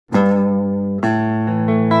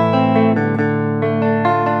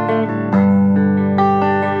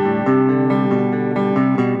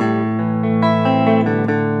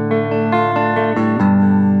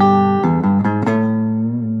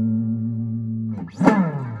Hello,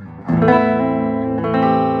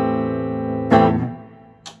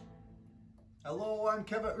 I'm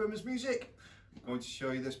Kev at Rumours Music. I'm going to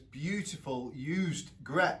show you this beautiful used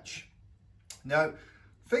Gretsch. Now, I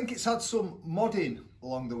think it's had some modding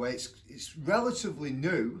along the way. It's relatively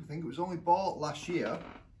new. I think it was only bought last year.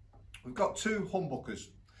 We've got two humbuckers,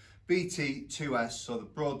 BT2S, so the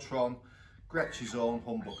Broadtron Gretsch's own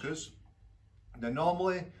humbuckers. They're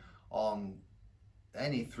normally on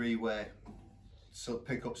any three-way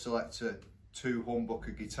pickup selector 2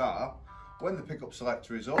 humbucker guitar. When the pickup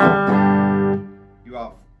selector is up, you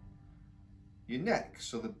have your neck,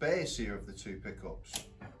 so the bass here of the two pickups.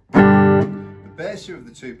 The bass here of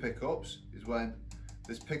the two pickups is when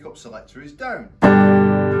this pickup selector is down. So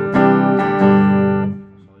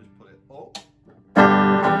I'll just put it up.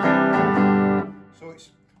 So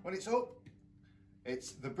when it's up,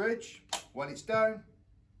 it's the bridge. When it's down,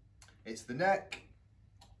 it's the neck.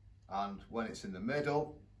 And when it's in the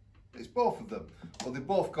middle, it's both of them. But they've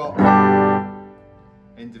both got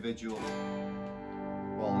individual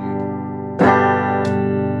volume.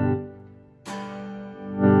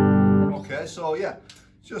 Okay, so yeah,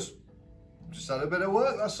 just had a bit of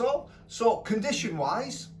work, that's all. So condition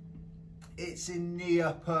wise, it's in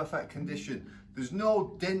near perfect condition. There's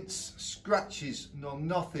no dents, scratches, no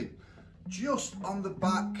nothing. Just on the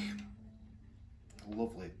back,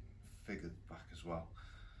 lovely figured back as well.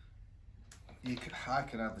 I can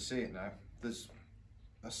hardly see it now. There's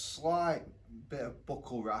a slight bit of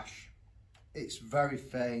buckle rash. It's very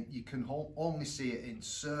faint. You can only see it in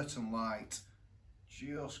certain light.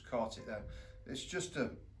 Just caught it there. It's just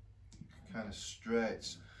a kind of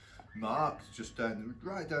straight mark just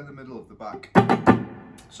right down the middle of the back.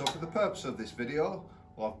 So for the purpose of this video,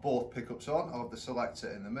 we'll have both pickups on. I'll have the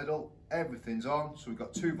selector in the middle. Everything's on. So we've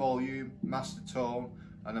got 2 volume, master tone,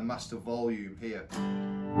 and a master volume here,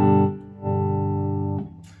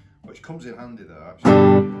 which comes in handy there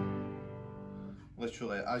actually.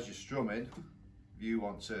 Literally, as you're strumming, if you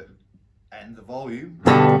want to end the volume,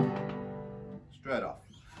 straight off.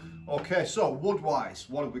 Okay, so wood wise,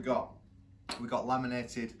 what have we got? We've got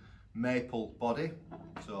laminated maple body,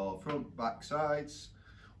 so front, back, sides.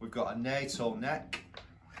 We've got a NATO neck,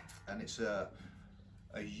 and it's a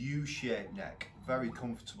U-shaped neck, very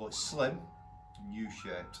comfortable. It's slim and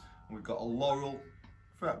U-shaped. And we've got a laurel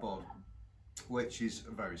fretboard, which is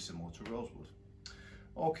very similar to rosewood.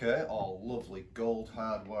 Okay, all lovely gold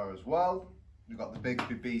hardware as well. We've got the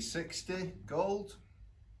Bigsby B60 gold.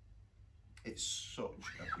 It's such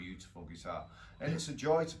a beautiful guitar, and it's a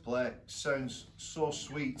joy to play. It sounds so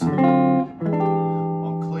sweet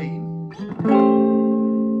on clean,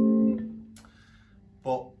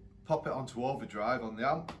 but pop it onto overdrive on the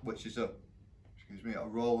amp, which is a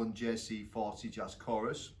Roland JC40 Jazz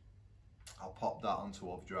Chorus. I'll pop that onto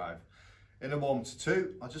overdrive in a moment or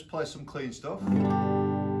two. I'll just play some clean stuff,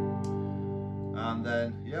 and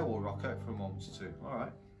then yeah, we'll rock out for a moment or two. All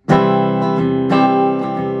right.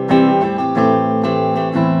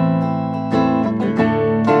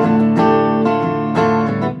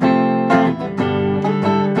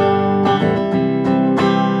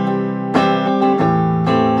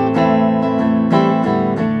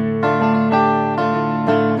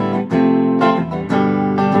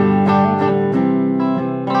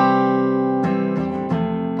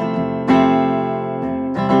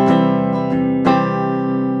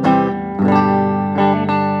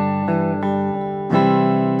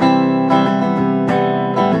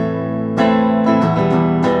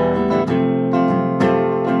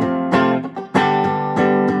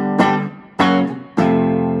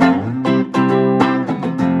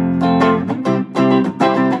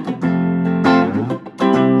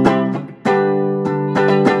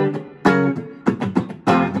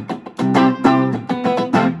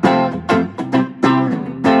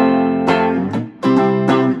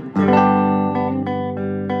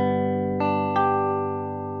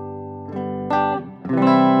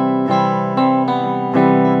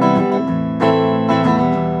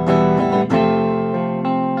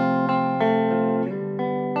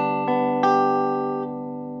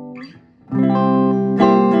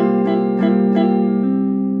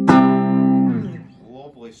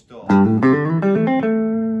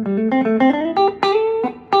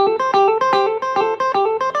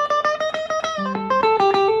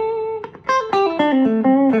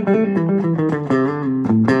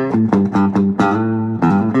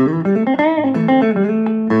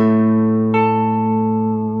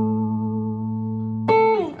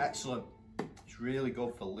 Excellent. It's really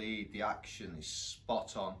good for lead. The action is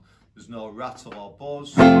spot on. There's no rattle or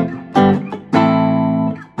buzz.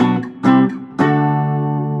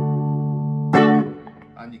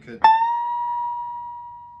 And you can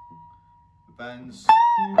bends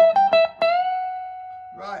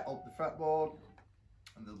right up the fretboard,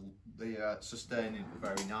 and the sustaining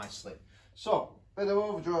very nicely. So, bit of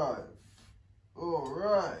overdrive. All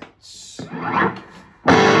right.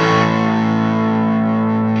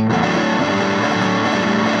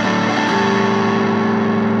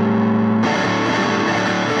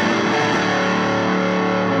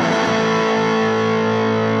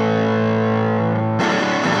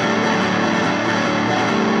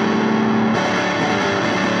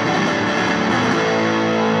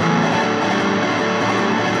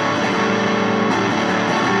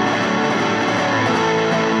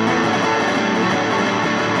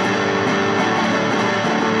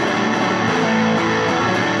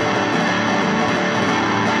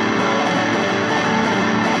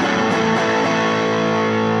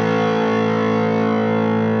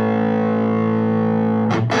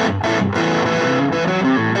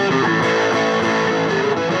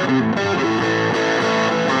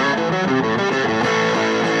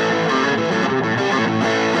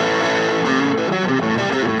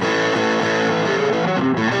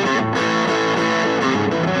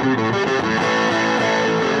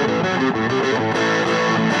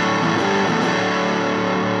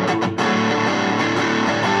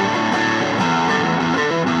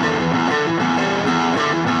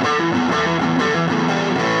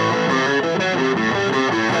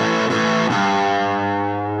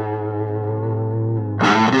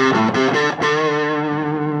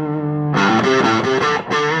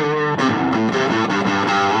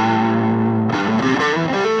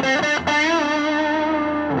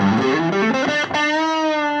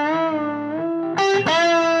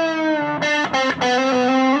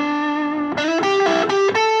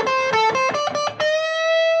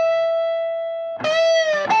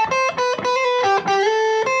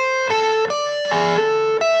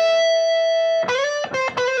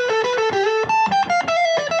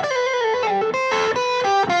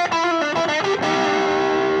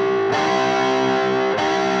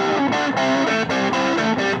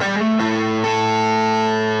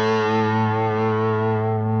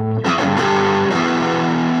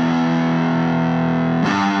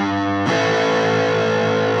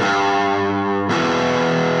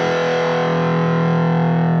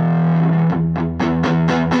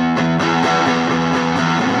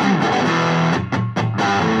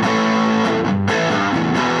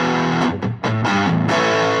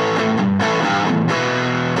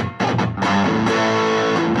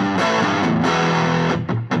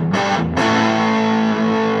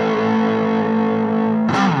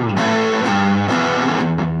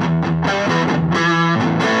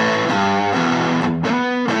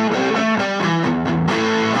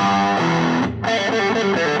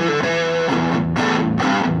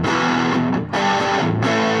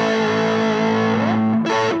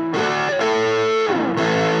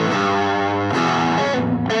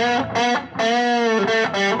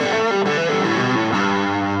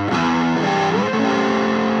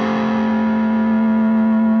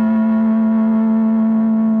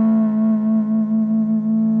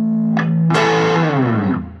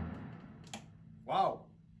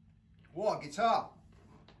 What a guitar!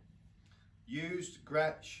 Used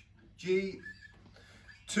Gretsch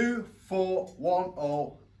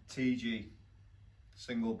G2410TG,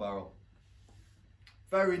 single barrel.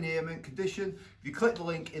 Very near mint condition. If you click the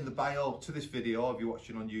link in the bio to this video, if you're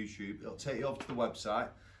watching on YouTube, it'll take you over to the website.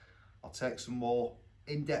 I'll take some more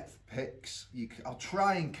in-depth pics. I'll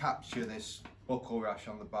try and capture this buckle rash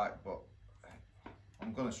on the back, but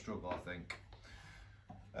I'm gonna struggle, I think.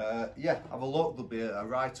 Yeah, have a look. There'll be a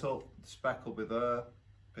write-up. The spec will be there,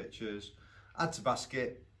 pictures, add to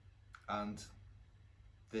basket, and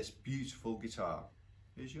this beautiful guitar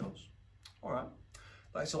is yours. All right.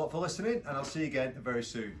 Thanks a lot for listening, and I'll see you again very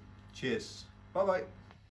soon. Cheers. Bye bye.